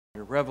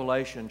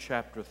Revelation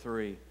chapter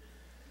 3,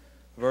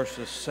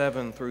 verses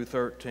 7 through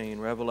 13.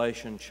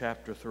 Revelation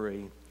chapter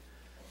 3,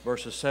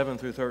 verses 7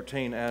 through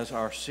 13, as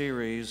our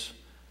series,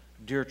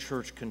 Dear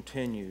Church,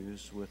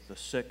 continues with the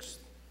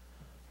sixth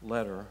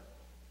letter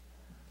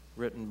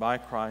written by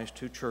Christ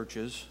to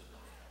churches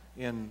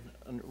in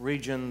a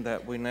region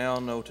that we now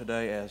know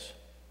today as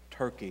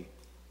Turkey.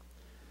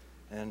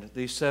 And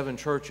these 7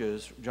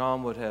 churches,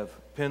 John would have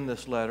penned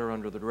this letter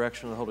under the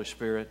direction of the Holy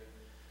Spirit.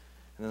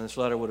 And then this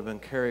letter would have been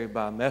carried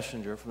by a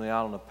messenger from the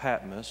island of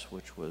Patmos,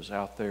 which was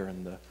out there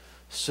in the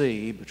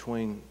sea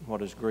between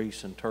what is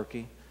Greece and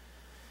Turkey.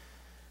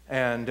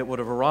 And it would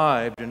have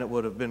arrived and it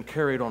would have been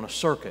carried on a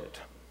circuit.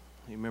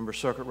 You remember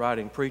circuit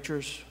riding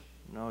preachers?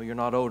 No, you're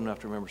not old enough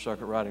to remember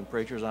circuit riding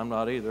preachers. I'm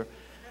not either.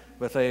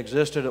 But they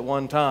existed at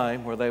one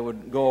time where they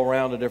would go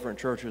around to different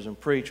churches and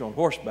preach on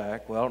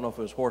horseback. Well, I don't know if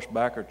it was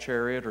horseback or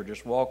chariot or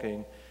just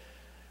walking.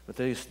 But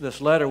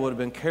this letter would have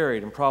been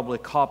carried and probably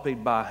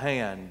copied by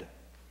hand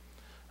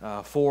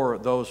for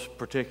those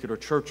particular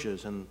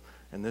churches. And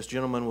this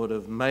gentleman would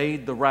have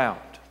made the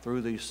route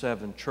through these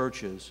 7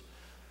 churches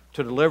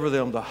to deliver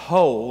them the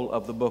whole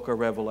of the book of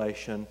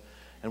Revelation,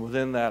 and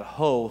within that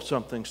whole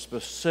something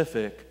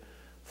specific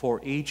for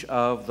each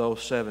of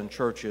those 7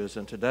 churches.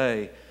 And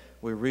today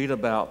we read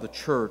about the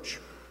church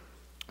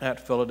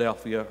at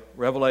Philadelphia,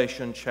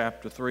 Revelation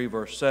chapter 3,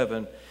 verse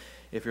 7.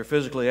 If you're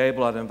physically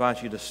able, I'd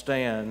invite you to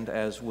stand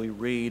as we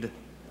read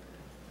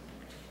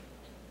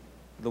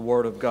the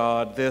Word of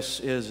God. This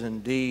is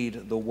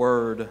indeed the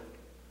Word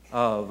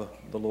of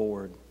the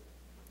Lord.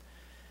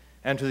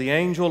 And to the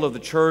angel of the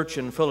church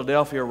in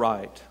Philadelphia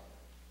write,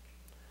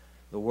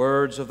 the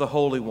words of the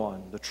Holy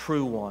One, the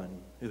true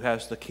One, who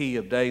has the key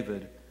of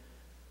David,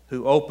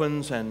 who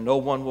opens and no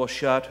one will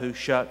shut, who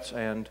shuts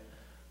and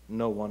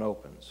no one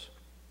opens.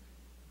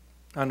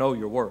 I know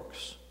your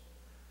works.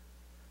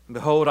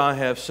 Behold, I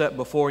have set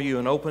before you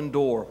an open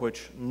door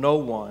which no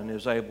one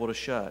is able to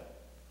shut.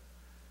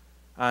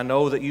 I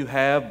know that you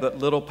have but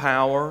little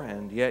power,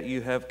 and yet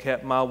you have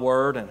kept my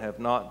word and have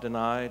not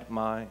denied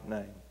my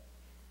name.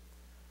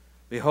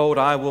 Behold,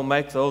 I will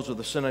make those of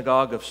the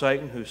synagogue of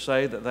Satan who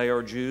say that they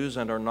are Jews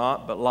and are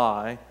not, but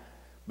lie.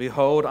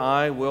 Behold,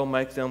 I will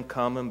make them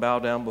come and bow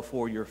down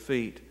before your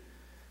feet,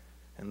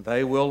 and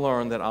they will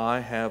learn that I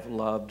have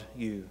loved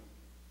you.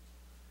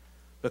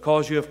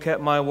 Because you have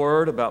kept my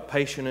word about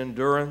patient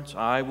endurance,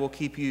 I will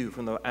keep you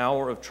from the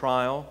hour of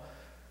trial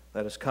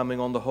that is coming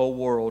on the whole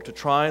world, to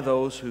try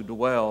those who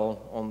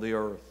dwell on the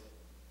earth.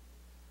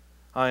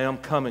 I am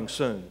coming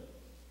soon.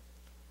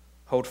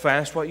 Hold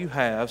fast what you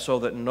have, so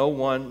that no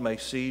one may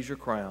seize your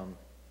crown.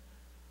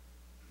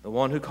 The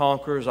one who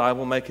conquers, I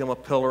will make him a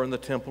pillar in the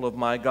temple of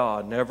my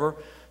God. Never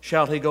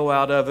shall he go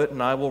out of it,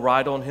 and I will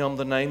write on him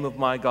the name of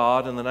my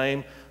God and the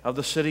name of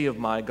the city of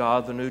my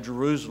God, the New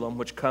Jerusalem,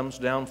 which comes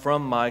down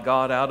from my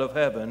God out of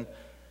heaven,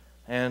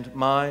 and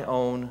my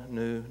own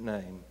new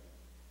name.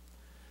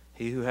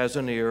 He who has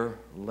an ear,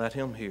 let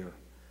him hear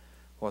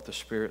what the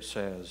Spirit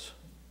says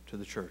to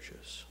the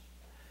churches.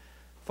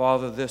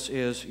 Father, this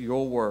is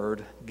your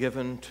word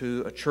given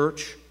to a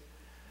church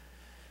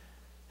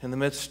in the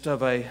midst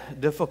of a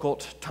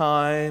difficult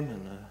time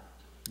and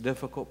a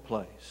difficult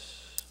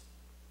place.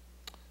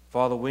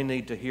 Father, we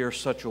need to hear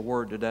such a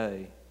word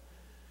today.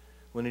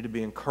 We need to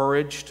be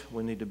encouraged,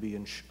 we need to be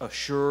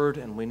assured,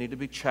 and we need to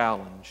be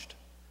challenged.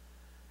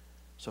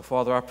 So,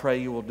 Father, I pray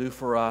you will do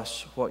for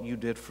us what you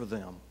did for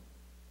them.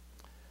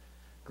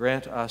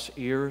 Grant us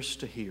ears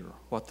to hear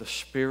what the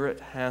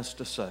Spirit has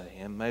to say,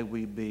 and may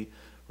we be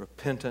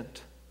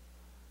repentant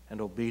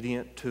and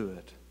obedient to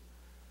it.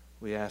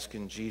 We ask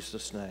in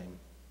Jesus' name,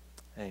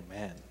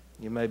 amen.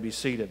 You may be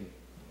seated.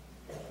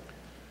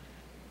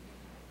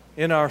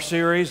 In our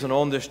series and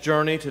on this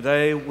journey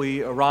today,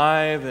 we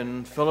arrive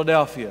in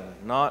Philadelphia,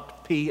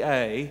 not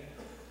PA,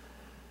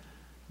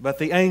 but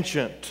the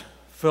ancient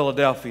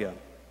Philadelphia.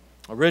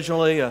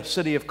 Originally a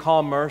city of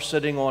commerce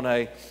sitting on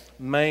a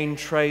main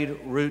trade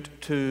route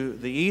to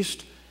the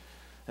east,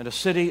 and a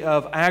city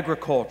of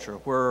agriculture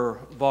where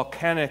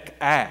volcanic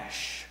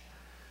ash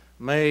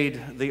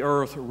made the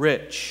earth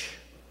rich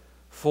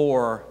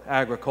for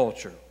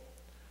agriculture.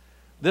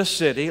 This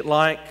city,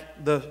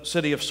 like the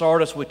city of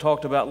Sardis we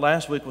talked about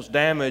last week, was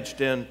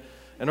damaged in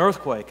an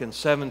earthquake in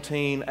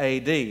 17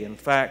 AD. In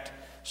fact,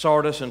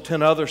 Sardis and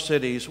 10 other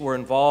cities were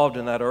involved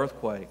in that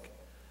earthquake.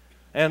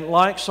 And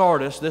like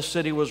Sardis, this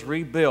city was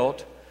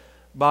rebuilt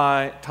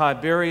by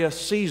Tiberius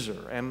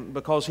Caesar, and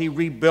because he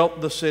rebuilt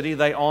the city,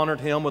 they honored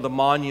him with a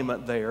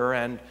monument there,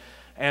 and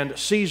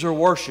Caesar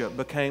worship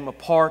became a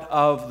part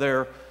of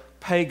their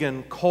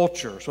pagan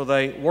culture, so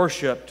they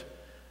worshiped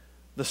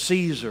the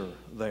Caesar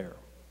there.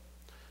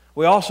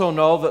 We also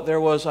know that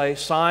there was a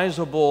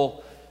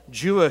sizable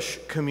Jewish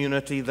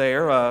community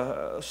there,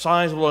 a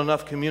sizable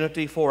enough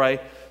community for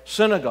a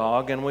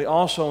synagogue, and we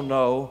also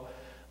know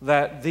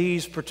that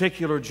these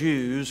particular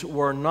Jews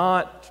were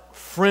not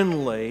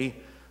friendly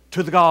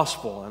to the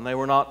gospel, and they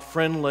were not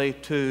friendly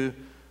to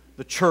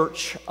the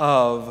church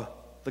of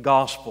the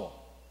gospel.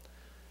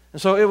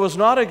 And so it was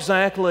not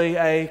exactly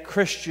a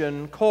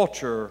Christian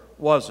culture,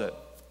 was it?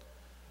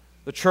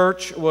 The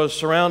church was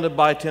surrounded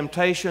by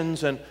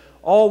temptations and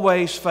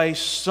always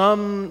faced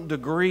some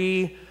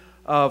degree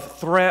of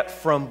threat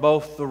from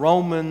both the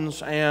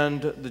Romans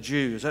and the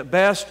Jews. At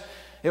best,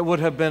 it would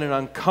have been an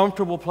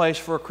uncomfortable place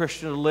for a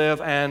Christian to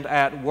live, and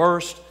at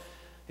worst,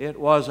 it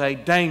was a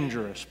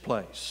dangerous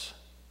place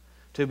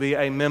to be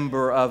a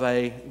member of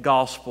a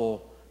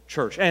gospel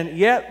church. And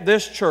yet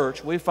this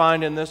church, we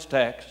find in this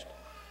text,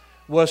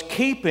 was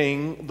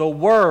keeping the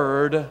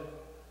word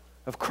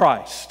of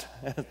Christ.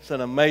 It's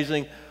an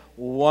amazing,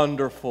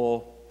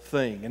 wonderful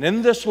thing. And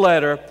in this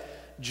letter,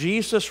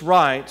 Jesus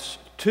writes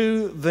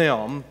to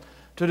them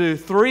to do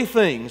three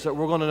things that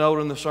we're going to note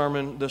in the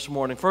sermon this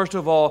morning. First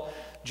of all,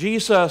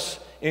 Jesus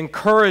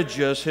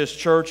encourages His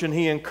church, and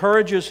He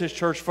encourages His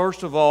church,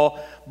 first of all,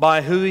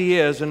 by who He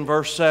is in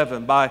verse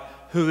 7, by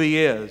who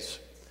He is.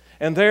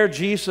 And there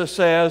Jesus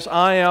says,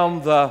 I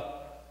am the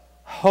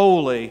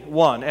Holy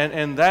One.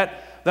 And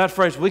that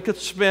phrase, we could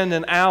spend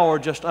an hour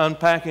just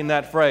unpacking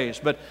that phrase,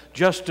 but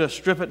just to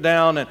strip it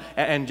down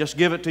and just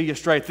give it to you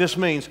straight, this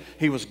means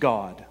He was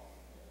God.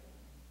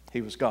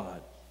 He was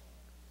God.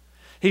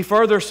 He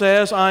further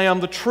says, I am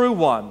the true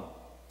one.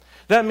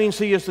 That means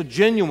He is the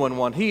genuine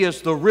one. He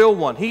is the real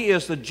one. He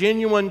is the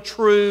genuine,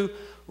 true,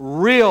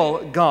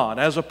 real God.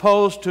 As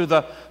opposed to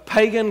the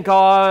pagan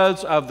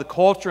gods of the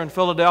culture in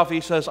Philadelphia,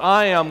 He says,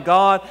 I am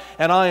God,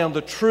 and I am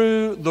the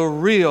true, the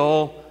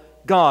real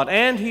God.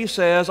 And He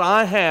says,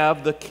 I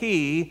have the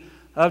key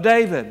of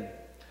David.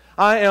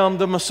 I am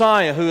the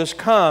Messiah who has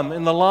come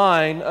in the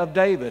line of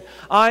David.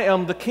 I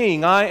am the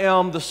king. I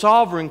am the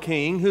sovereign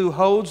king who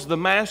holds the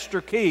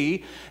master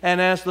key. And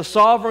as the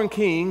sovereign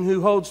king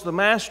who holds the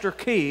master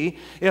key,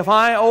 if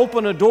I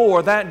open a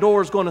door, that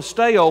door is going to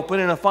stay open.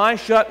 And if I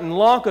shut and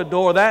lock a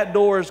door, that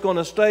door is going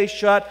to stay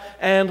shut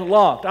and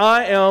locked.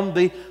 I am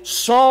the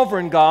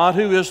sovereign God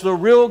who is the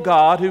real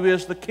God, who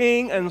is the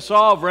king and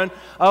sovereign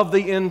of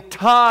the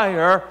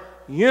entire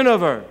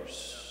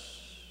universe.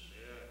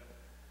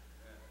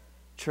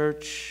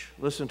 Church,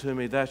 listen to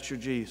me, that's your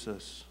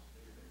Jesus.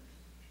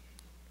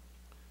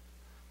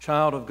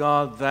 Child of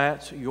God,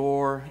 that's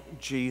your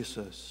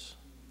Jesus.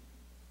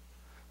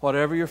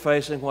 Whatever you're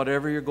facing,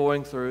 whatever you're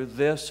going through,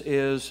 this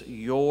is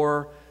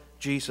your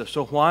Jesus.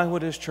 So why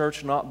would His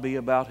church not be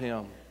about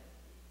Him?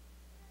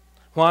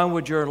 Why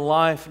would your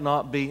life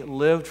not be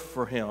lived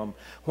for Him?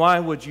 Why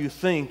would you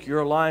think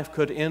your life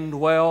could end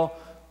well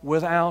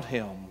without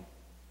Him?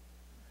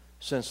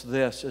 Since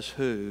this is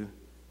who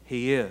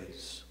He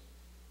is.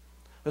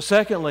 But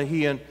secondly,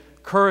 He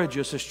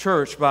encourages His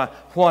church by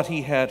what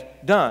He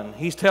had done.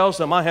 He tells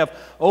them, I have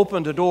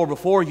opened a door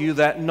before you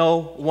that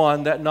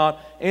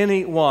not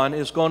anyone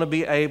is going to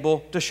be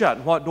able to shut.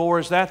 And what door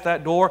is that?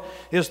 That door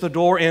is the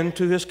door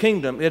into His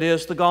kingdom. It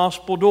is the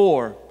gospel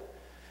door.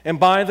 And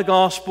by the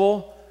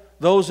gospel,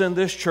 those in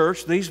this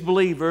church, these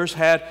believers,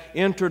 had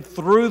entered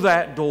through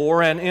that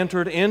door and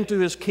entered into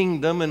His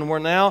kingdom and were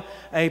now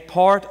a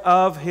part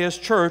of His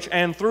church.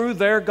 And through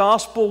their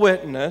gospel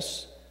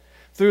witness,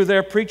 through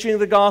their preaching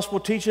the gospel,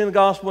 teaching the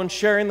gospel, and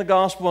sharing the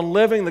gospel, and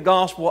living the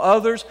gospel,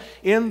 others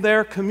in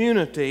their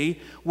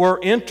community were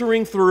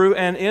entering through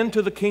and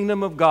into the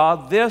kingdom of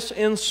God. This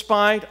in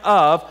spite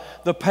of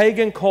the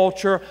pagan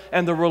culture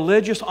and the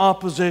religious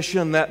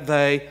opposition that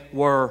they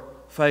were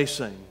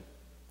facing.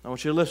 I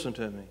want you to listen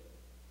to me.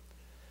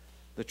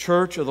 The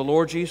church of the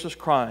Lord Jesus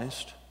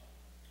Christ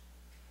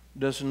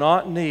does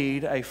not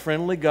need a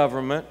friendly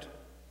government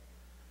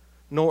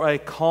nor a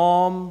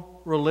calm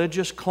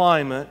religious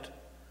climate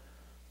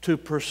to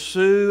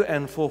pursue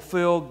and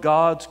fulfill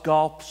God's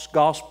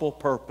gospel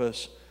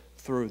purpose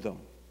through them.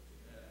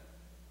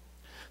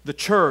 The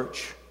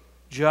church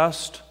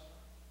just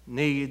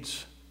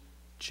needs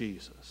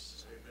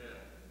Jesus.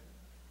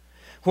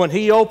 When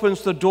He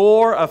opens the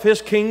door of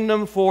His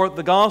kingdom for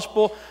the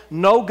gospel,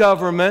 no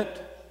government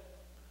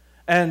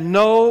and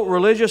no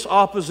religious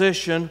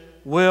opposition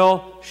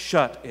will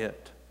shut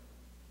it.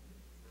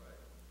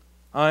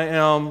 I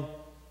am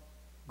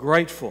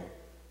grateful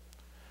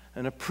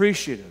and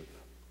appreciative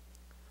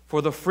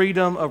for the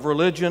freedom of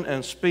religion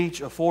and speech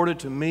afforded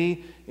to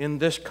me in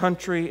this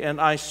country, and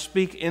I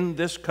speak in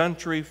this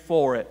country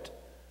for it.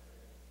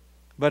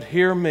 But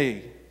hear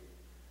me,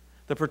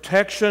 the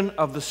protection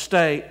of the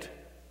state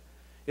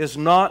is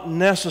not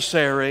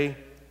necessary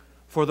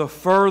for the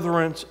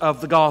furtherance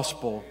of the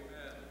gospel.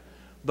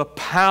 The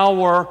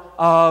power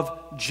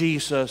of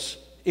Jesus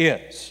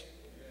is.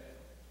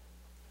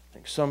 I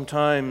think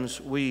sometimes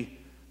we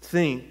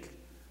think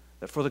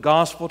that for the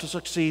gospel to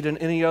succeed in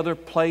any other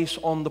place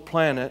on the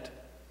planet,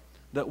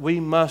 that we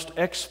must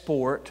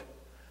export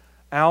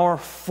our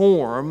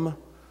form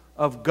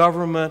of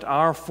government,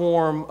 our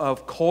form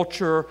of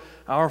culture,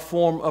 our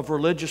form of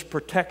religious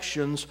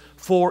protections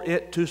for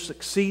it to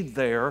succeed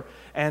there.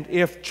 And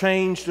if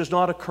change does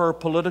not occur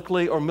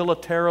politically or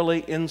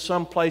militarily in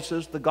some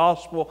places, the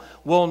gospel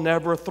will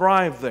never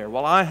thrive there.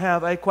 Well, I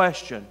have a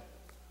question.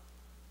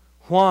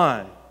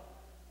 Why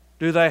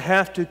do they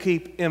have to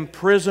keep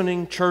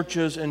imprisoning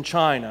churches in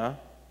China?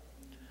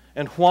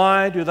 And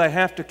why do they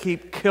have to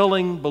keep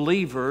killing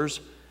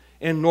believers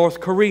in North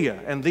Korea,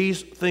 and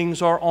these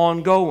things are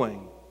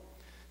ongoing.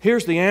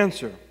 Here's the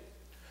answer.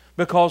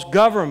 Because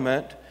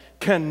government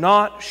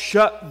cannot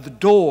shut the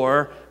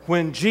door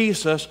when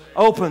Jesus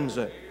opens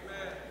it.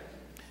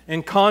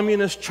 In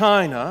communist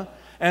China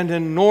and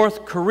in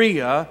North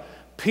Korea,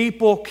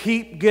 people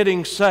keep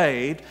getting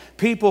saved.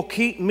 People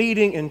keep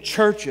meeting in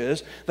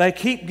churches. They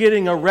keep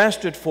getting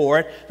arrested for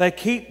it. They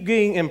keep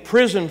getting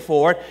imprisoned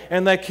for it.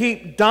 And they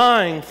keep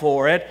dying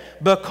for it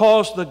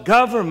because the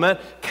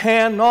government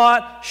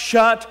cannot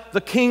shut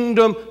the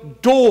kingdom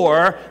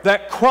door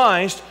that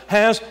Christ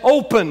has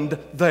opened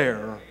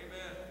there.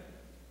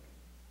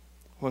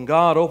 When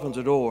God opens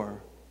a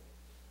door,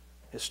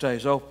 it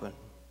stays open.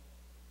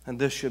 And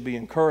this should be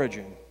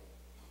encouraging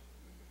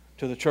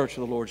to the church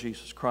of the Lord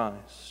Jesus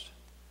Christ.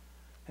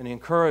 And He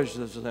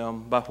encourages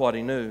them by what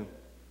He knew.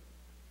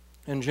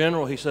 In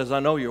general, He says, I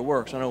know your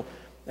works. I know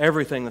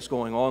everything that's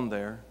going on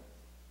there.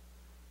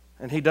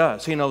 And He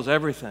does. He knows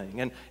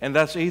everything. And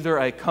that's either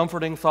a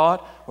comforting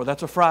thought or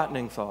that's a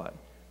frightening thought.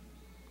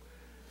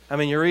 I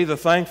mean, you're either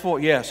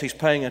thankful, yes, He's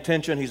paying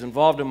attention, He's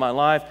involved in my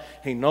life,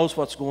 He knows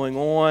what's going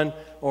on,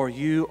 or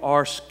you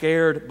are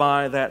scared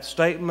by that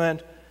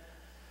statement,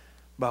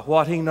 by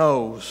what He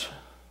knows,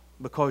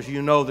 because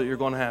you know that you're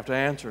going to have to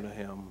answer to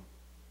Him.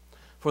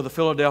 For the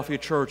Philadelphia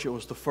church, it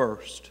was the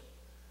first.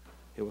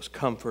 It was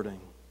comforting.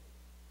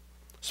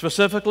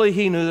 Specifically,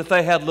 He knew that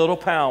they had little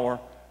power.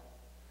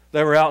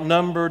 They were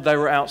outnumbered, they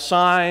were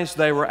outsized,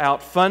 they were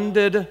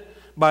outfunded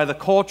by the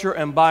culture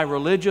and by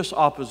religious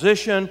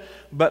opposition,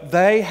 but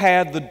they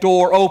had the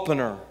door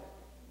opener.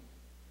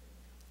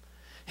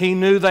 He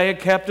knew they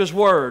had kept His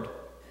word.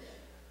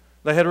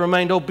 They had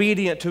remained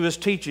obedient to His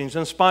teachings.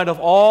 In spite of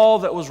all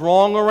that was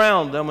wrong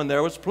around them, and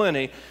there was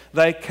plenty,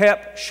 they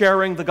kept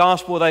sharing the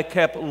gospel. They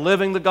kept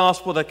living the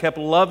gospel. They kept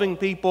loving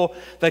people.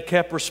 They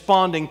kept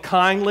responding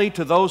kindly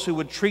to those who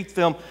would treat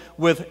them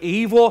with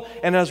evil.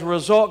 And as a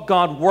result,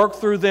 God worked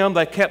through them.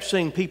 They kept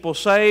seeing people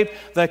saved.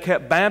 They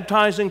kept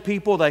baptizing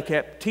people. They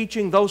kept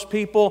teaching those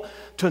people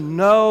to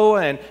know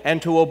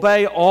and to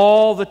obey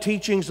all the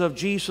teachings of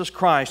Jesus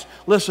Christ.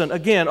 Listen,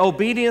 again,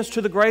 obedience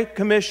to the Great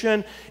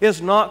Commission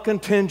is not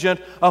contingent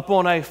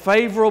upon a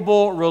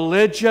favorable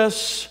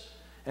religious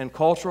and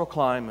cultural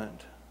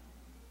climate.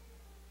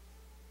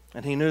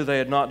 And He knew they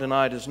had not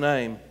denied His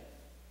name.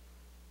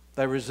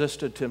 They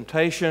resisted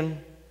temptation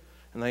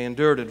and they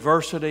endured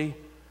adversity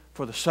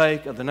for the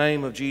sake of the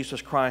name of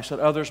Jesus Christ, that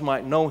others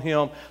might know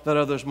Him, that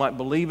others might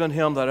believe in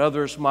Him, that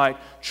others might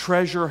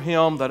treasure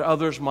Him, that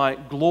others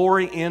might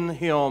glory in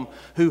Him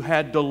who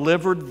had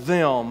delivered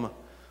them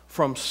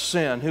from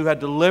sin, who had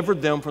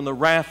delivered them from the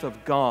wrath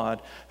of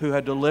God, who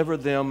had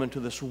delivered them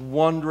into this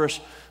wondrous,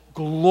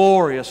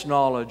 glorious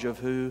knowledge of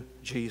who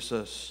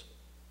Jesus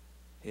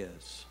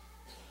is.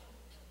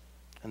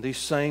 And these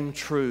same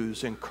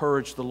truths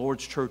encourage the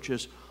Lord's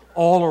churches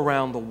all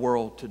around the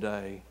world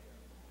today,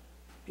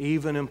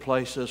 even in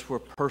places where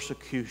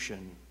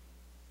persecution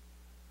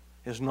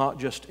is not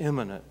just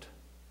imminent,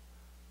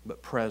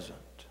 but present.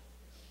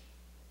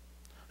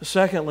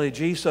 Secondly,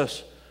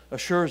 Jesus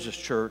assures His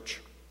church.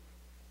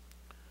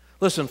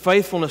 Listen,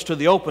 faithfulness to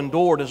the open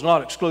door does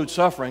not exclude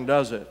suffering,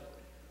 does it?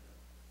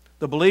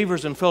 The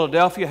believers in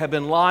Philadelphia have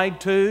been lied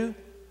to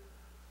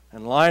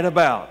and lied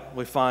about,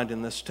 we find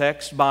in this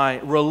text, by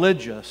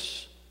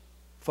religious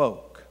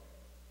folk.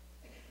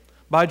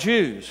 By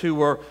Jews who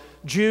were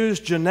Jews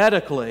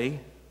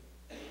genetically,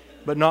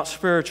 but not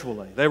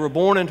spiritually. They were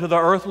born into the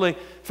earthly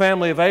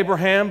family of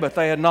Abraham, but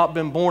they had not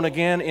been born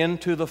again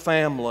into the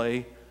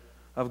family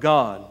of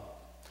God.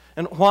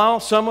 And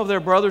while some of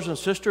their brothers and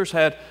sisters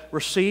had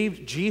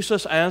received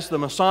Jesus as the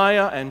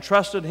Messiah and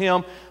trusted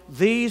Him,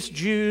 these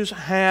Jews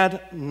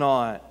had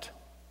not.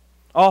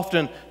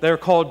 Often they're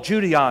called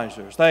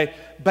Judaizers. They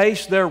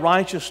base their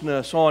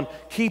righteousness on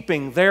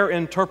keeping their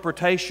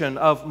interpretation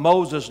of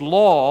Moses'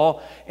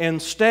 law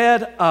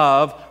instead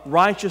of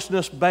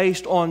righteousness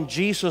based on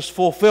Jesus'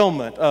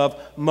 fulfillment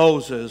of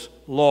Moses'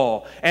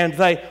 law. And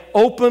they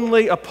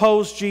openly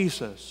opposed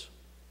Jesus.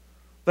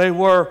 They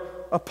were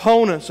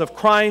opponents of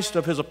Christ,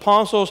 of His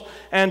apostles,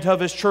 and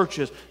of His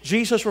churches.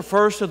 Jesus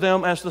refers to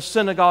them as the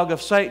synagogue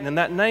of Satan. And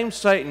that name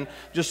Satan,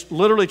 just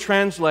literally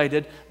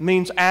translated,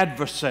 means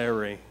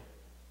adversary.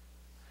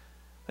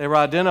 They were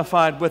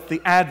identified with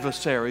the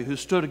adversary who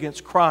stood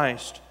against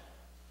Christ,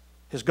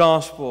 His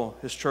gospel,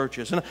 His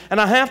churches. And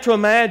I have to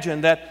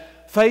imagine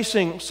that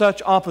facing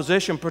such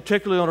opposition,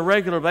 particularly on a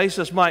regular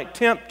basis, might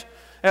tempt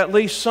at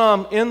least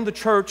some in the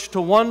church to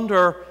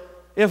wonder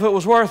if it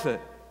was worth it.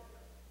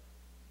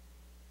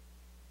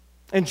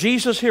 And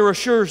Jesus here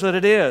assures that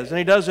it is, and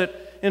He does it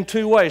in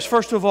two ways.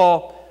 First of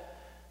all,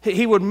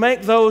 He would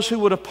make those who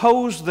would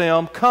oppose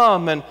them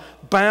come and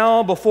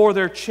bow before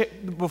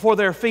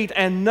their feet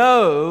and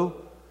know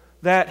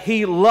that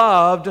He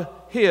loved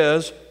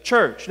His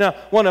church. Now,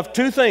 one of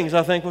two things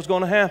I think was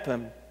going to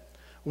happen.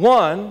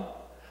 One,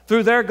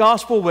 through their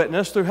gospel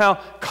witness, through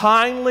how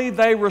kindly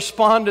they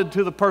responded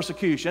to the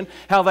persecution,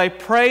 how they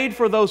prayed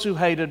for those who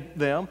hated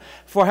them,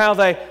 for how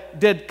they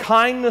did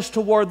kindness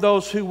toward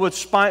those who would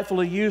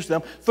spitefully use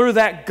them. Through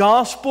that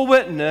gospel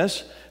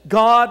witness,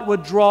 God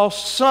would draw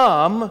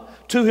some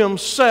to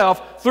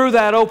Himself through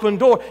that open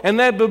door. And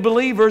they'd be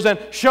believers and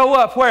show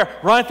up where?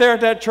 Right there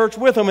at that church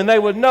with them. And they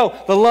would know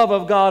the love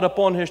of God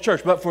upon His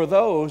church. But for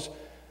those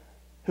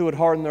who would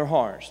harden their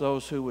hearts,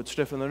 those who would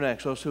stiffen their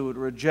necks, those who would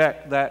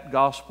reject that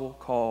gospel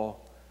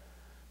call,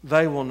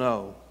 they will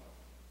know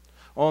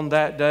on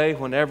that day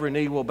when every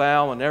knee will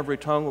bow and every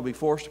tongue will be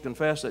forced to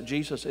confess that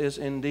Jesus is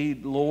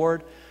indeed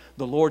Lord.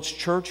 The Lord's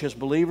church, His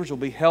believers, will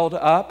be held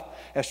up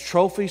as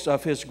trophies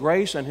of His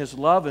grace, and His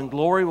love and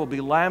glory will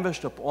be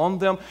lavished upon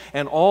them.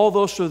 And all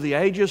those through the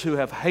ages who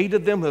have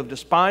hated them, who have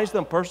despised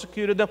them,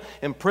 persecuted them,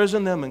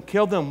 imprisoned them, and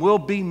killed them will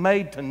be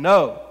made to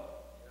know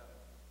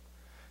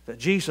that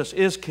Jesus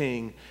is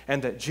King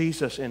and that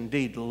Jesus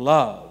indeed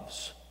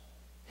loves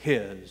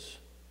His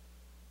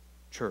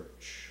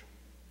church.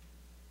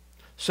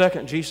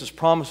 Second, Jesus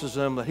promises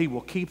them that He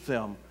will keep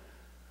them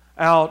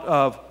out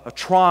of a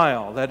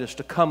trial that is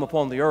to come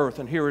upon the earth.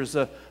 And here is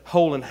the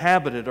whole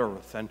inhabited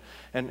earth.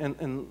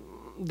 And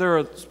there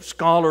are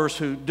scholars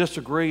who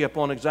disagree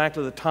upon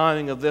exactly the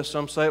timing of this.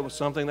 Some say it was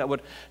something that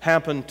would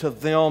happen to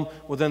them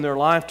within their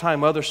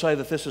lifetime. Others say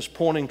that this is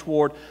pointing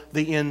toward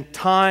the end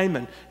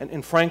time.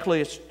 And frankly,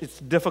 it's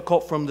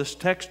difficult from this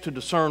text to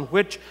discern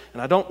which.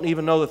 And I don't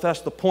even know that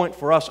that's the point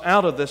for us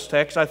out of this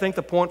text. I think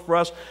the point for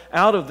us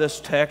out of this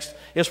text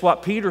is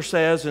what Peter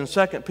says in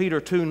 2 Peter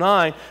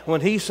 2:9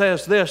 when he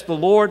says this: the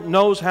Lord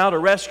knows how to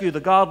rescue the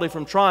godly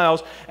from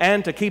trials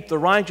and to keep the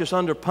righteous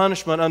under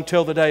punishment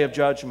until the day of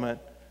judgment.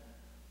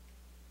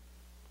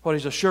 What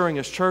He's assuring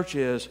His church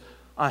is,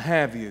 I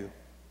have you.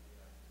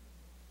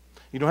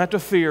 You don't have to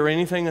fear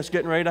anything that's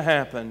getting ready to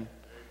happen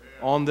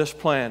on this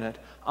planet.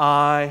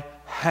 I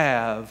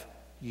have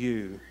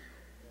you.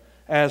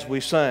 As we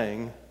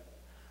sang,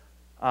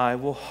 I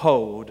will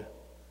hold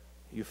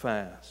you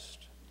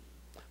fast.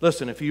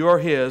 Listen, if you are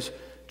His,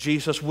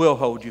 Jesus will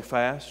hold you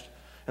fast.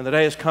 And the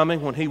day is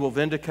coming when He will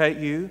vindicate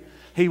you.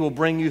 He will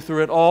bring you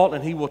through it all,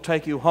 and He will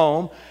take you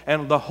home.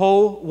 And the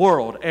whole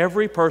world,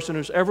 every person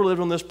who's ever lived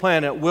on this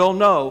planet will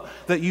know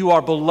that you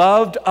are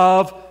beloved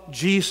of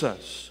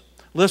Jesus.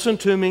 Listen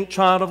to me,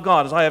 child of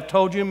God. As I have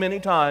told you many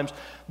times,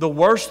 the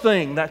worst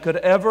thing that could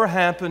ever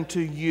happen to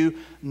you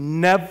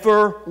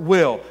never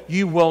will.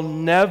 You will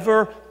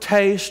never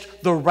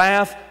taste the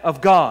wrath of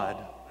God.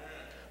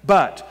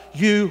 But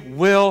you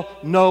will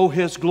know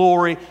His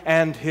glory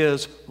and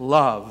His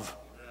love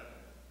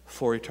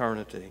for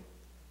eternity.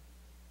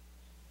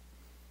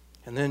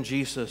 And then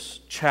Jesus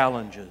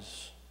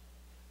challenges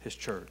His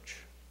church.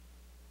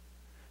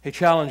 He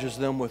challenges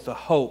them with the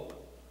hope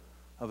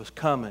of His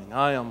coming.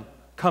 I am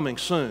coming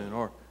soon,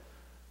 or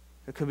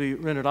it could be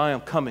rendered, I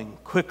am coming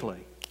quickly.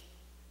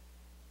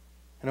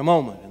 In a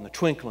moment, in the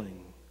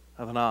twinkling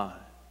of an eye.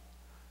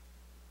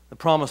 The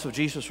promise of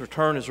Jesus'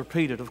 return is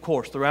repeated, of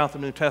course, throughout the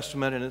New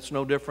Testament, and it's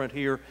no different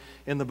here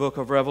in the book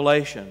of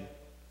Revelation.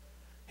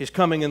 He's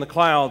coming in the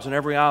clouds, and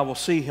every eye will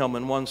see Him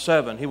in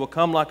 1:7. He will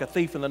come like a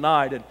thief in the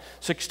night in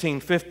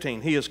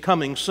 16:15. He is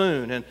coming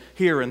soon, and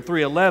here in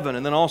 3:11,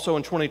 and then also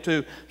in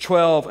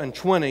 22:12 and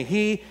 20.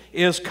 He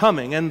is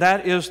coming, and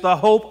that is the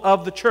hope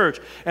of the church.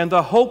 And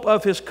the hope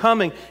of His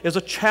coming is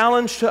a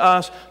challenge to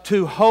us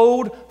to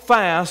hold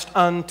fast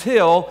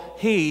until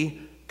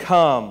He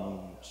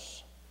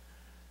comes.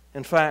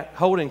 In fact,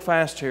 holding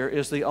fast here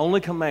is the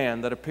only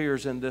command that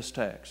appears in this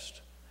text.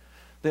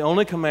 The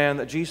only command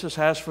that Jesus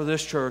has for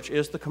this church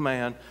is the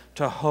command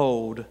to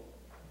hold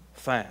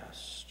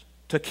fast.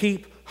 To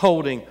keep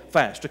holding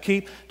fast. To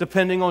keep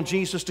depending on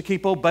Jesus. To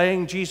keep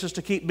obeying Jesus.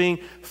 To keep being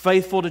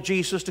faithful to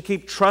Jesus. To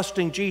keep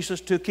trusting Jesus.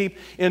 To keep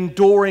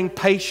enduring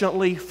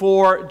patiently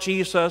for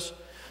Jesus.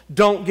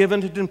 Don't give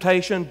in to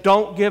temptation.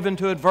 Don't give in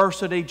to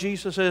adversity.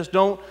 Jesus says,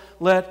 don't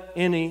let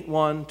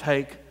anyone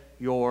take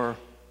your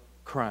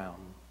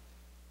crown.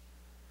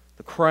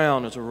 The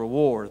crown is a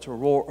reward. It's a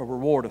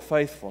reward of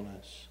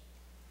faithfulness.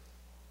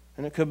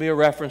 And it could be a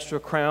reference to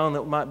a crown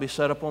that might be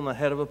set up on the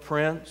head of a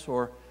prince,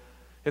 or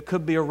it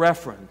could be a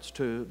reference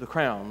to the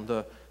crown,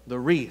 the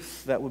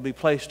wreath that would be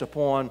placed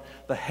upon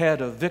the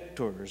head of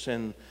victors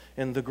in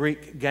the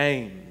Greek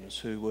games,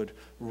 who would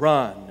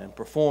run and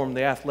perform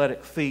the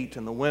athletic feat,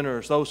 and the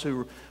winners, those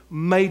who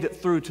made it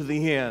through to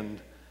the end,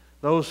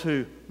 those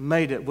who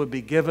made it would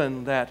be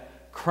given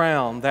that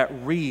crown, that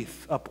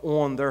wreath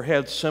upon their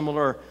head,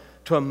 similar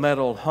to a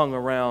medal hung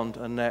around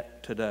a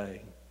neck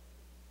today.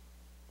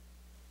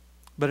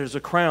 But it is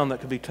a crown that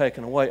could be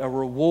taken away, a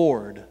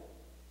reward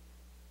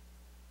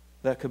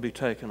that could be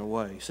taken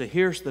away. See,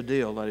 here's the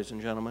deal, ladies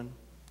and gentlemen.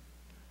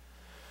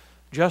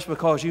 Just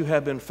because you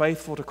have been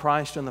faithful to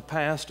Christ in the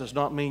past does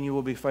not mean you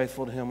will be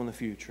faithful to Him in the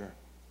future.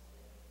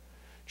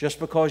 Just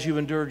because you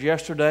endured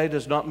yesterday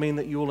does not mean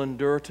that you will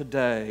endure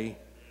today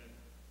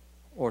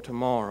or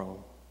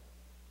tomorrow.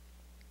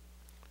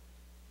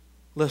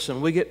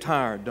 Listen, we get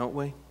tired, don't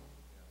we?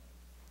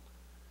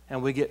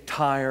 And we get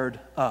tired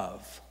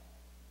of.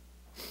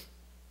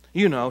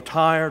 You know,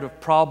 tired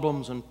of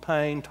problems and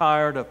pain,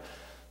 tired of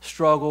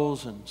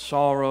struggles and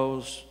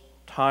sorrows,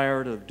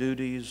 tired of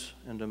duties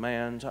and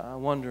demands. I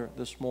wonder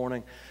this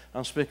morning,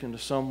 I'm speaking to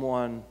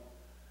someone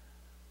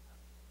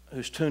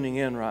who's tuning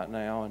in right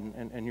now,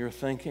 and you're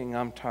thinking,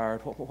 I'm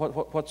tired.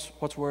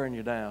 What's wearing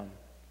you down?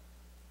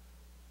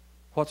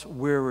 What's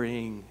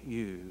wearying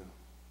you?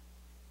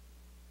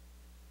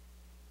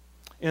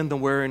 In the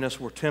weariness,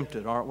 we're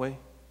tempted, aren't we?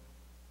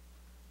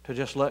 To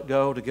just let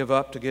go, to give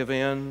up, to give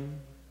in.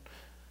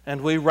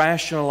 And we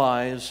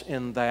rationalize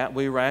in that.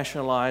 We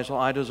rationalize, well,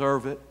 I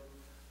deserve it.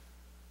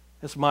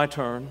 It's my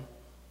turn.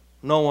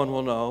 No one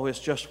will know. It's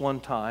just one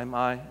time.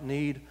 I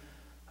need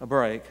a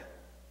break.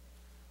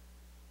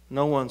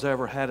 No one's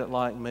ever had it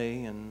like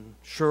me, and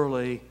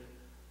surely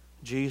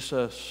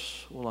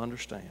Jesus will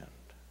understand.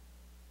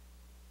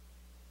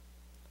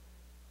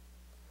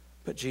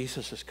 But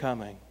Jesus is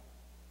coming.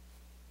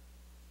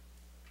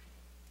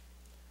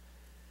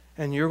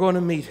 And you're going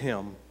to meet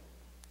Him.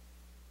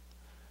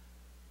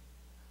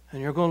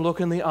 And you're going to look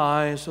in the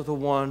eyes of the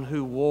one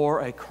who wore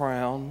a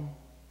crown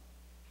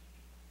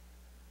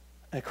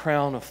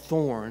of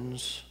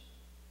thorns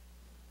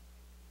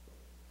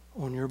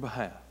on your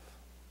behalf.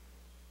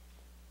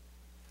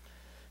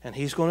 And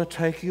He's going to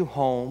take you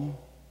home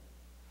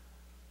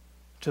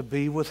to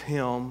be with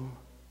Him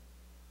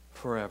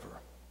forever.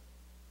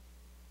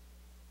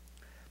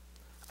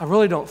 I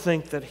really don't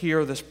think that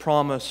here this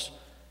promise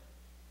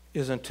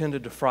is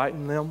intended to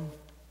frighten them,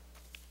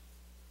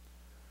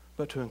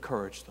 but to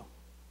encourage them.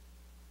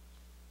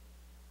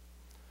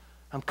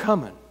 I'm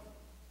coming.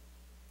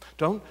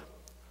 Don't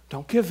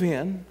give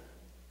in.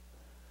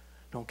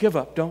 Don't give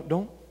up.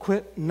 Don't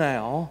quit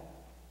now.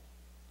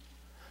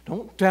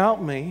 Don't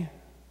doubt me.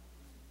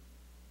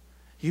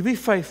 You be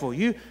faithful.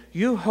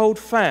 You hold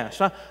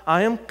fast.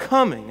 I am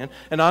coming,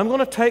 and I'm going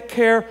to take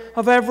care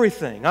of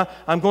everything.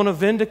 I'm going to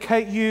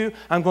vindicate you.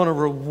 I'm going to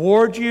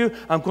reward you.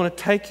 I'm going to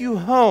take you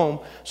home.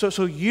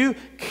 So you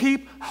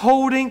keep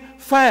holding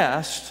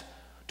fast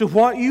to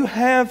what you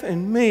have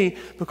in me,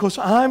 because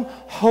I'm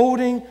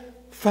holding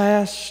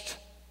fast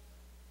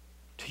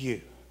to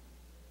you.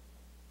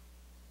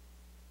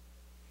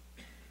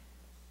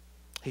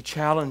 He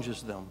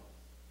challenges them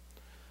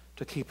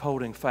to keep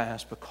holding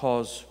fast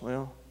because,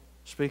 well,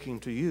 speaking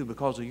to you,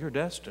 because of your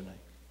destiny.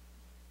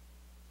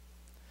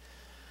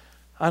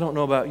 I don't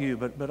know about you,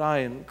 but I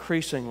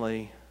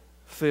increasingly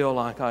feel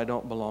like I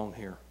don't belong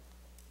here.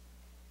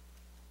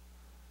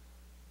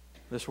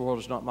 This world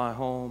is not my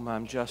home.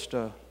 I'm just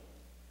a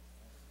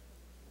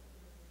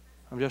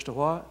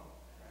what?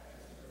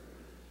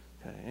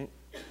 Okay.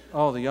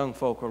 All the young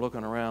folk are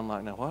looking around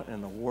like, now what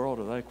in the world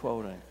are they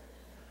quoting?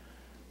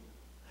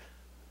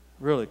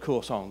 Really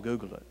cool song.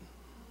 Google it.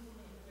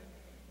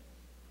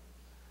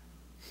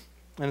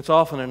 And it's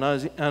often an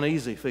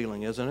uneasy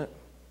feeling, isn't it?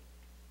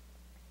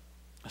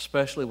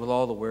 Especially with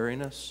all the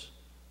weariness.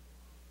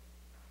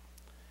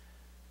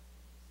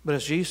 But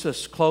as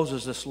Jesus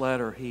closes this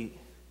letter, He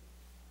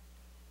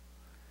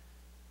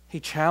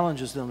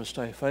challenges them to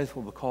stay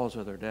faithful because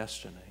of their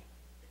destiny.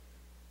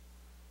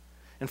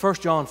 In 1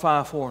 John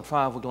 5, 4 and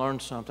 5, we learn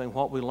something.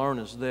 What we learn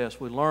is this.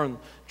 We learn,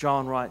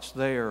 John writes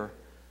there,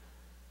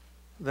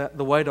 that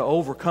the way to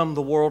overcome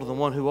the world, and the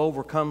one who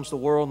overcomes the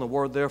world, and the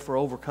word there for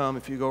overcome,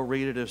 if you go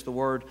read it, is the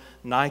word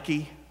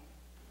Nike.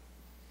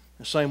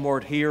 The same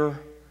word here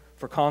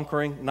for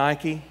conquering,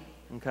 Nike.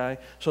 Okay?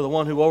 So the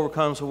one who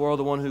overcomes the world,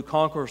 the one who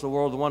conquers the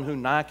world, the one who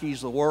Nikes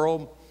the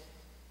world,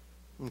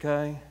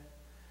 okay,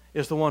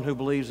 is the one who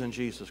believes in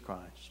Jesus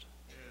Christ.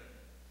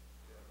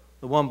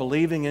 The one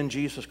believing in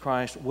Jesus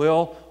Christ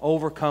will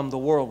overcome the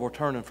world. We're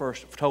told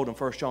in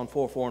 1 John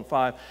 4, 4 and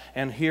 5.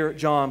 And here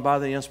John, by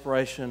the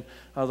inspiration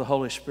of the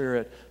Holy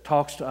Spirit,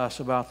 talks to us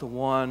about the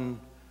one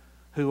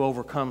who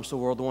overcomes the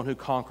world, the one who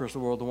conquers the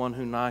world, the one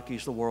who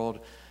Nikes the world.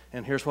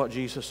 And here's what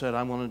Jesus said,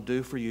 I'm going to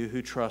do for you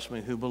who trust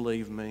me, who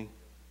believe me.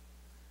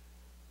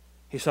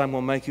 He said, I'm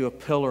going to make you a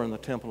pillar in the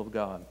temple of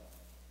God.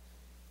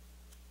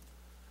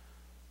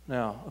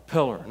 Now, a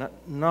pillar,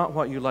 not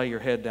what you lay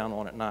your head down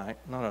on at night,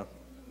 not a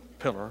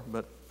pillar,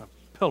 but a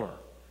pillar.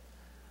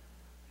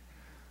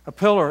 A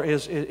pillar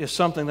is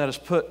something that is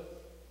put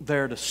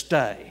there to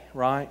stay,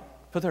 right?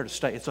 Put there to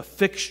stay. It's a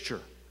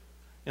fixture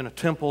in a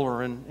temple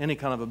or in any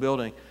kind of a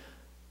building.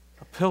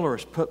 A pillar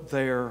is put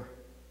there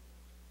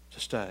to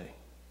stay.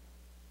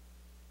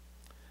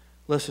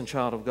 Listen,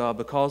 child of God,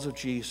 because of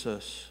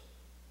Jesus,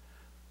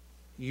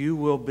 you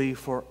will be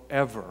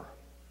forever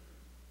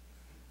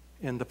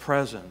in the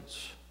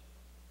presence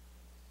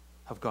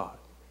of God.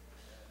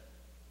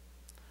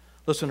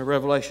 Listen to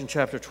Revelation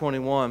chapter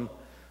 21,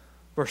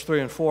 verse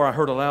 3 and 4. I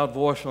heard a loud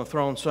voice from the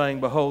throne saying,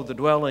 behold, the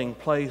dwelling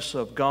place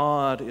of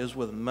God is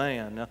with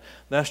man. Now,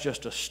 that's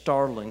just a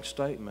startling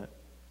statement.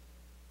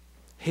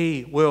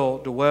 He will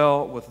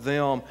dwell with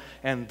them,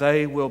 and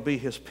they will be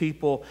His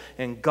people,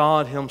 and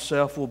God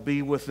Himself will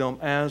be with them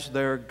as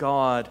their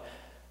God,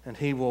 and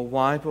He will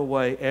wipe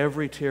away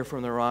every tear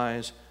from their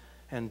eyes,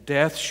 and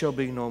death shall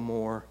be no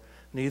more,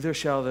 neither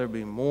shall there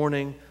be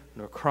mourning,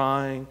 nor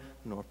crying,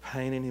 nor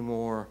pain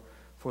anymore,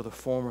 for the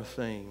former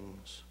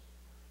things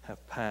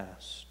have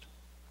passed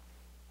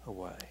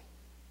away.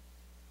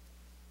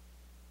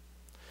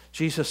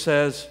 Jesus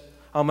says,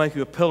 I'll make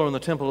you a pillar in the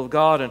temple of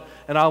God,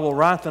 and I will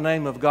write the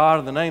name of God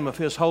and the name of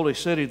His holy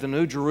city, the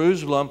New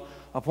Jerusalem,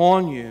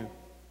 upon you.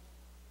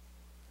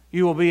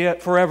 You will be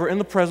forever in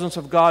the presence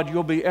of God.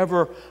 You'll be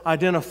ever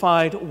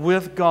identified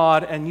with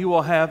God, and you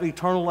will have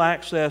eternal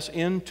access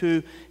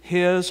into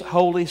His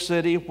holy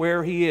city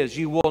where He is.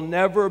 You will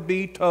never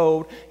be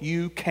told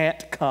you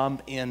can't come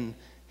in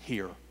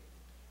here.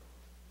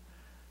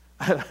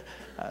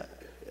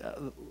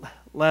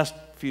 Last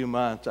few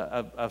months,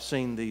 I've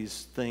seen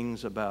these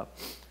things about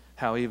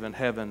how even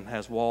heaven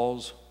has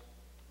walls,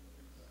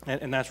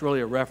 and that's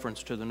really a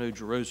reference to the New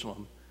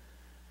Jerusalem.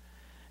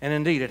 And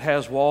indeed, it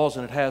has walls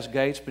and it has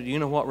gates, but you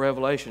know what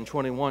Revelation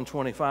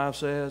 21:25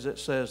 says? It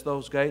says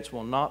those gates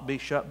will not be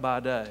shut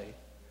by day.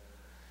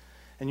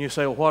 And you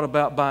say, well, what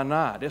about by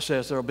night? It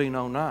says there will be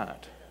no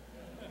night.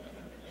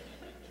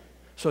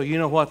 So you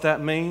know what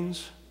that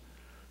means?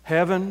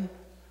 Heaven,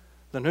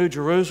 the New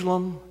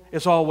Jerusalem,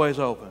 it's always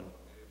open.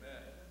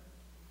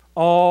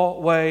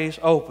 Always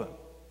open.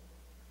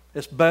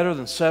 It's better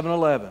than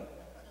 7-Eleven.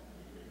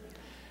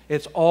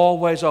 It's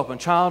always open.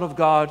 Child of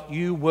God,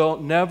 you will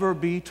never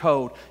be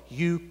told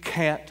you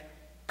can't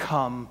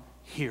come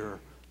here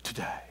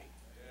today.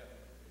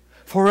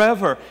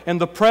 Forever in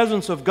the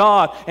presence of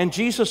God. And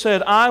Jesus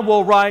said, I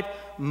will write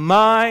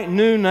my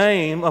new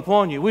name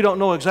upon you. We don't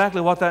know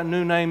exactly what that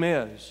new name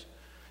is.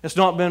 It's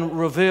not been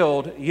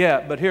revealed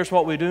yet, but here's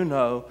what we do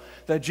know,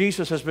 that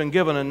Jesus has been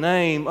given a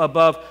name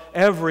above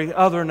every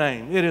other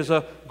name. It is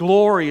a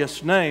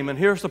glorious name, and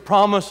here's the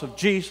promise of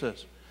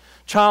Jesus.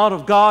 Child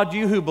of God,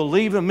 you who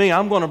believe in me,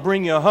 I'm going to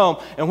bring you home,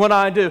 and when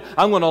I do,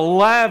 I'm going to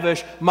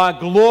lavish my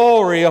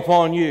glory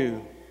upon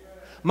you.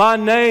 My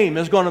name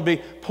is going to be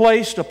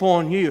placed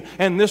upon you.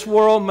 And this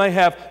world may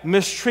have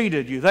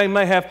mistreated you. They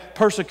may have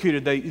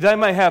persecuted you. They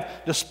may have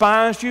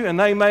despised you, and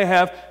they may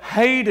have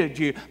hated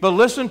you. But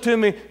listen to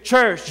me,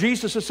 church.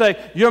 Jesus is saying,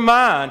 you're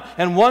mine.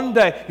 And one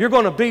day you're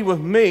going to be with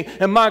me.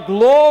 And my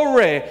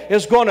glory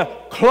is going to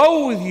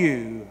clothe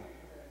you.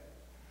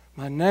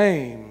 My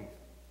name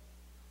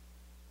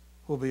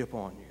will be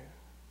upon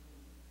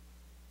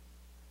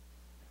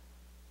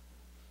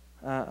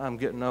you. I'm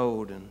getting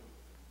old, and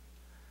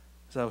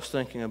as I was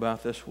thinking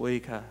about this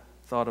week, I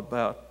thought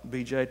about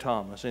B.J.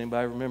 Thomas.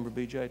 Anybody remember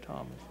B.J.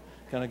 Thomas?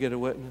 Can I get a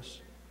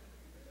witness?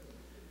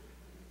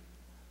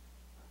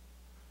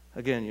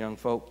 Again, young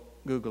folk,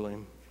 Google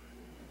him.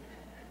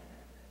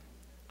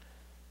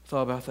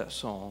 Thought about that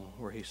song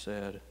where he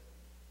said,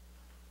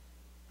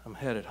 I'm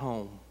headed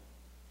home.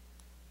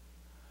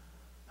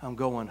 I'm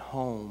going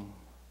home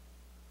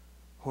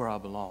where I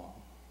belong.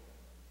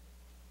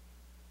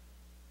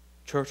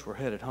 Church, we're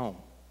headed home.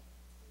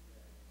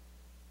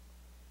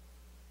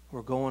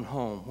 We're going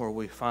home where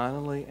we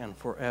finally and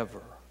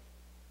forever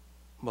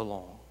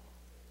belong.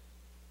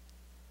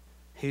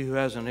 He who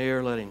has an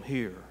ear, let him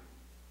hear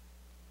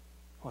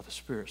what the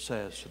Spirit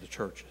says to the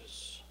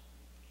churches.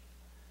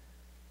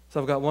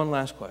 So I've got one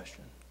last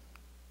question.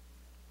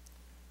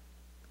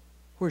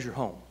 Where's your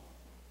home?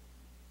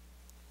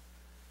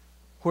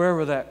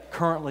 Wherever that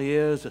currently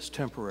is, it's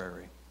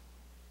temporary.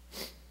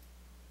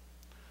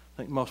 I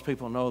think most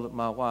people know that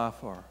my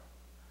wife are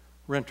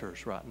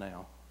renters right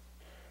now.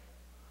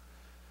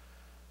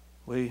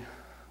 We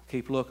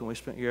keep looking. We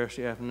spent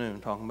yesterday afternoon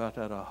talking about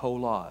that a whole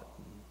lot.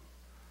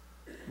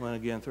 Went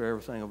again through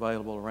everything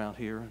available around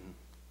here. And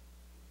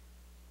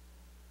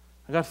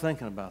I got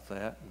thinking about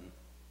that.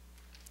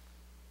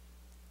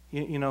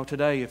 And you know,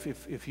 today,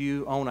 if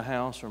you own a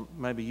house, or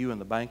maybe you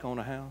and the bank own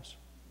a house,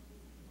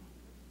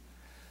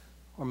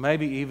 or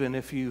maybe even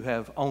if you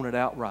have owned it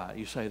outright,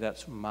 you say,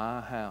 that's my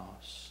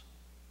house.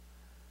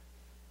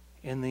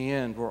 In the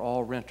end, we're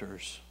all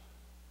renters.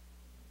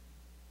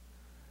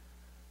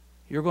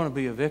 You're going to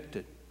be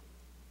evicted.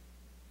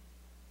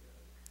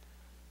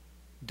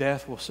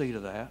 Death will see to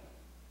that.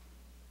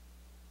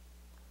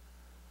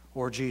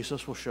 Or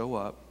Jesus will show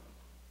up.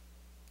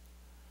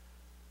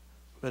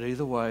 But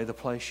either way, the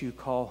place you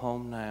call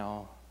home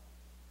now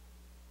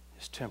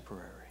is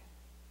temporary.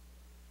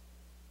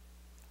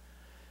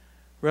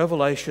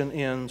 Revelation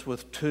ends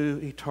with two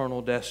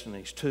eternal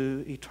destinies,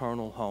 two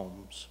eternal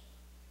homes.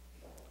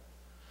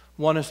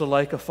 One is the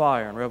lake of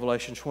fire in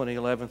Revelation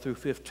 20:11 through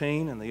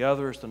 15, and the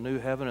other is the new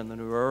heaven and the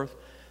new earth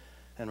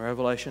in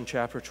Revelation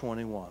chapter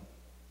 21.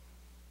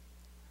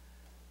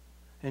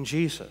 And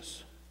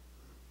Jesus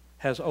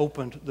has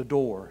opened the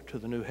door to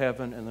the new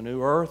heaven and the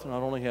new earth.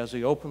 Not only has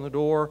He opened the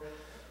door,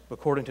 but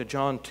according to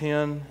John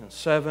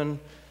 10:7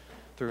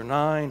 through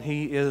 9,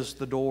 He is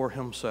the door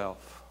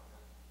Himself.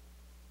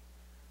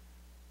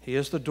 He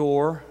is the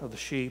door of the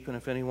sheep, and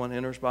if anyone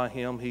enters by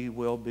Him, he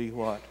will be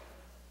what?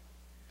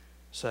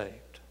 Saved.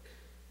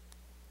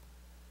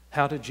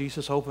 How did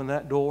Jesus open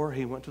that door?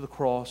 He went to the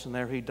cross, and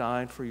there He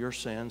died for your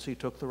sins. He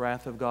took the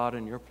wrath of God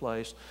in your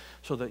place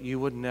so that you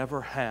would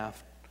never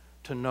have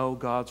to know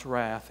God's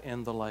wrath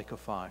in the lake of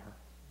fire.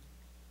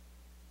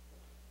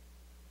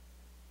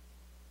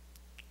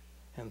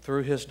 And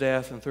through His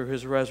death and through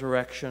His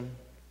resurrection,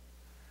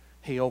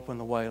 He opened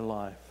the way to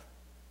life.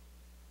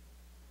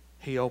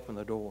 He opened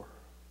the door.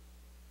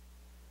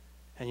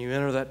 And you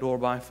enter that door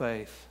by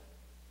faith.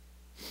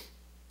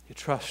 You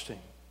trust Him.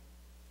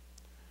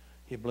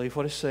 You believe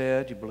what He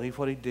said. You believe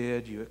what He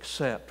did. You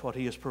accept what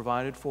He has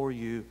provided for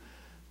you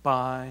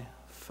by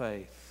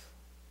faith.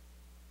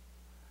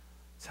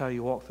 That's how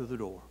you walk through the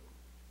door.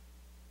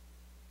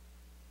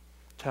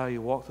 That's how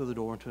you walk through the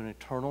door into an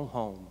eternal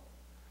home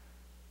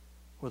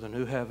with a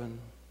new heaven,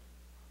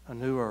 a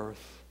new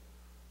earth,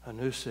 a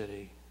new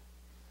city,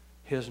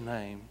 His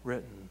name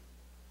written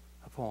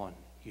upon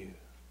you.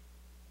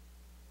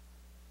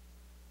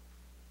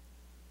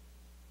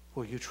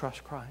 Will you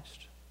trust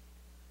Christ?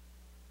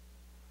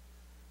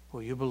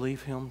 Will you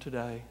believe Him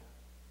today?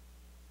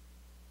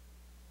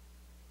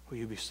 Will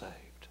you be saved?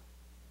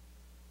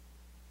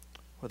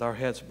 With our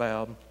heads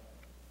bowed,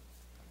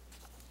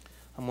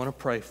 I'm going to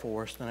pray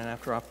for us. Then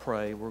after I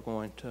pray, we're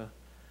going to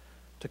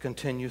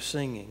continue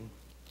singing.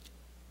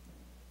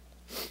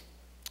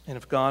 And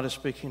if God is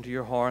speaking to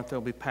your heart,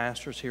 there'll be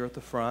pastors here at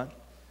the front.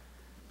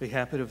 Be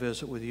happy to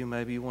visit with you.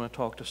 Maybe you want to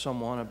talk to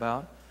someone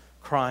about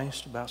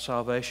Christ, about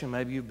salvation.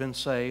 Maybe you've been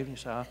saved. You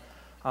say,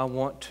 I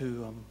want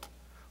to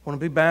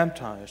be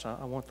baptized.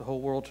 I want the whole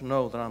world to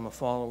know that I'm a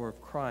follower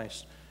of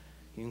Christ.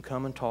 You can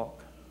come and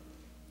talk.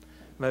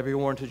 Maybe you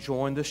want to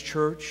join this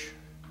church.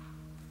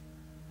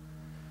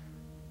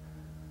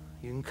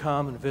 You can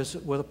come and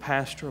visit with a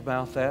pastor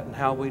about that and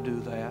how we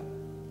do that.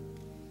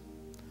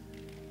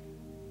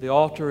 The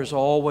altar is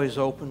always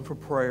open for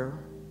prayer.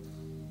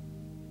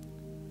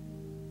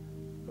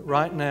 But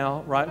right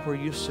now, right where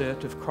you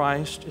sit, if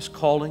Christ is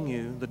calling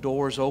you, the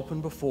door is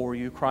open before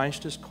you,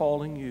 Christ is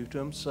calling you to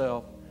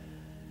Himself,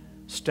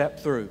 step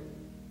through.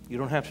 You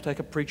don't have to take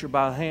a preacher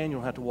by the hand. You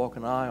don't have to walk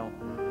an aisle.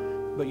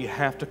 But you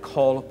have to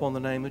call upon the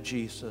name of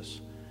Jesus,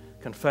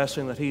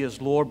 confessing that He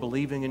is Lord,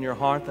 believing in your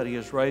heart that He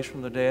is raised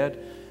from the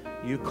dead.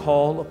 You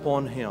call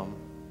upon Him.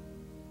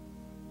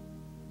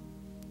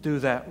 Do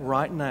that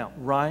right now,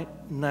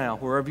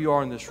 wherever you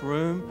are in this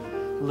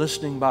room,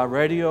 listening by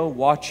radio,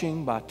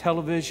 watching by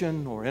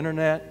television or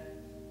internet.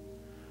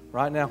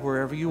 Right now,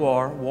 wherever you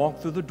are,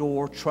 walk through the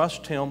door,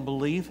 trust Him,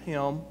 believe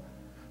Him,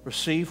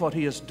 receive what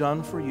He has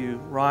done for you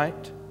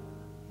right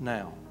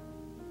now.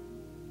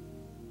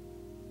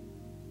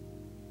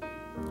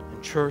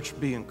 And church,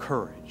 be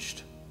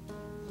encouraged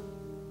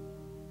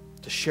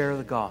to share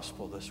the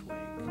gospel this week.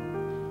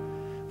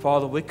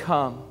 Father, we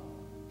come.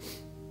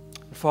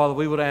 Father,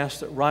 we would ask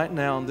that right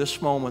now in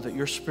this moment that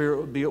your Spirit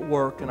would be at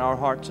work in our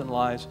hearts and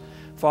lives.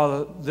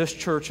 Father, this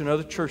church and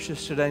other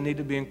churches today need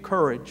to be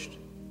encouraged.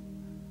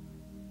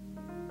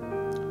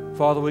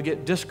 Father, we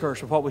get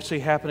discouraged with what we see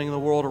happening in the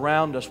world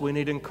around us. We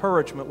need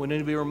encouragement. We need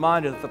to be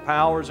reminded that the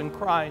power is in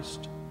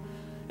Christ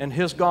and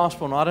His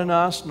gospel, not in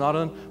us, not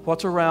in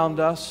what's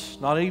around us,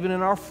 not even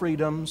in our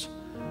freedoms,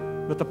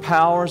 but the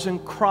power is in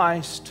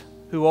Christ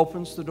who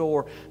opens the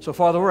door. So,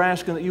 Father, we're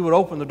asking that you would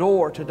open the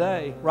door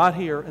today, right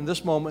here, in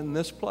this moment, in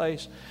this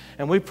place.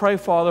 And we pray,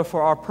 Father,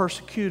 for our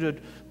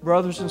persecuted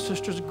brothers and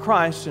sisters in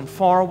Christ in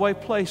faraway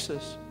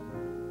places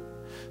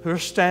who are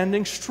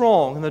standing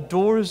strong, and the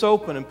door is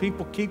open, and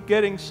people keep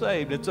getting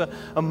saved. It's an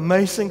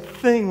amazing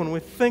thing when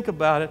we think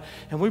about it,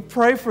 and we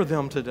pray for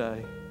them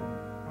today.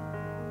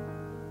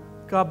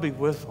 God be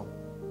with them.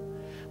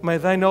 May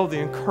they know the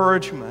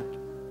encouragement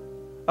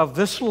of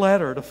this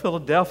letter to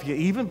Philadelphia,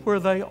 even where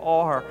they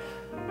are,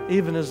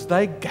 even as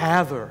they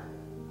gather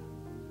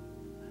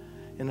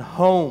in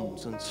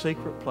homes and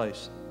secret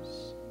places.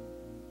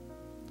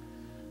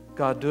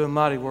 God, do a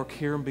mighty work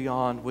here and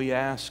beyond, we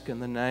ask in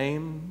the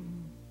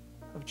name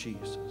of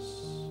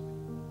Jesus.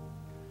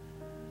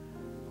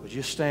 Would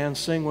you stand,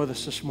 sing with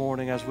us this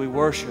morning as we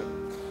worship?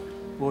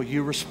 Will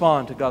you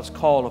respond to God's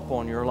call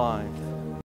upon your life?